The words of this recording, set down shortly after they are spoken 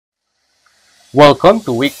Welcome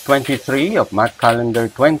to week 23 of Math Calendar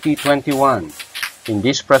 2021. In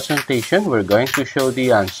this presentation, we're going to show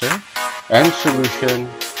the answer and solution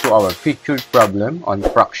to our featured problem on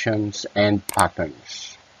fractions and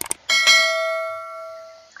patterns.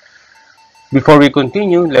 Before we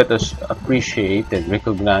continue, let us appreciate and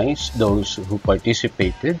recognize those who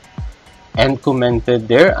participated and commented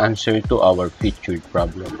their answer to our featured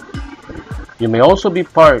problem. You may also be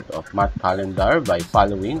part of Math Calendar by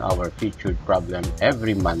following our featured problem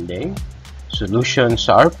every Monday. Solutions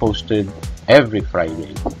are posted every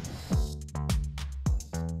Friday.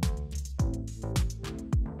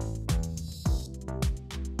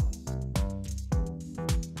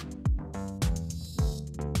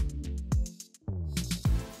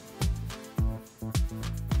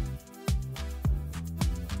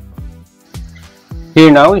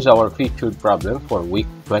 Here now is our featured problem for week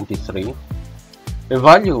 23.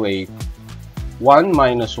 Evaluate 1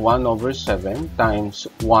 minus 1 over 7 times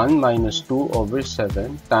 1 minus 2 over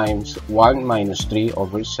 7 times 1 minus 3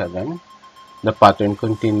 over 7. The pattern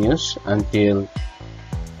continues until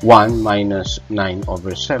 1 minus 9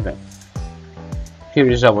 over 7. Here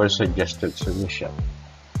is our suggested solution.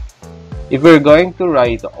 If we're going to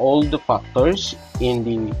write all the factors in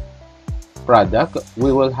the product,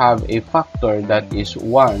 we will have a factor that is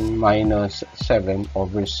 1 minus 7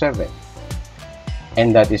 over 7.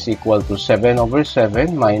 And that is equal to 7 over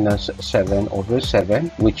 7 minus 7 over 7,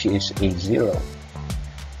 which is a 0.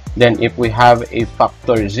 Then if we have a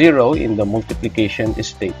factor 0 in the multiplication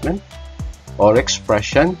statement or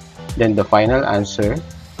expression, then the final answer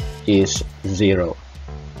is 0.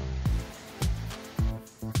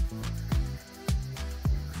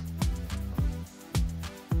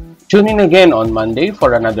 Tune in again on Monday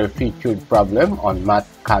for another featured problem on Math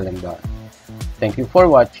Calendar. Thank you for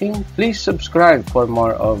watching. Please subscribe for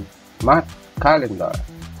more of Math Calendar.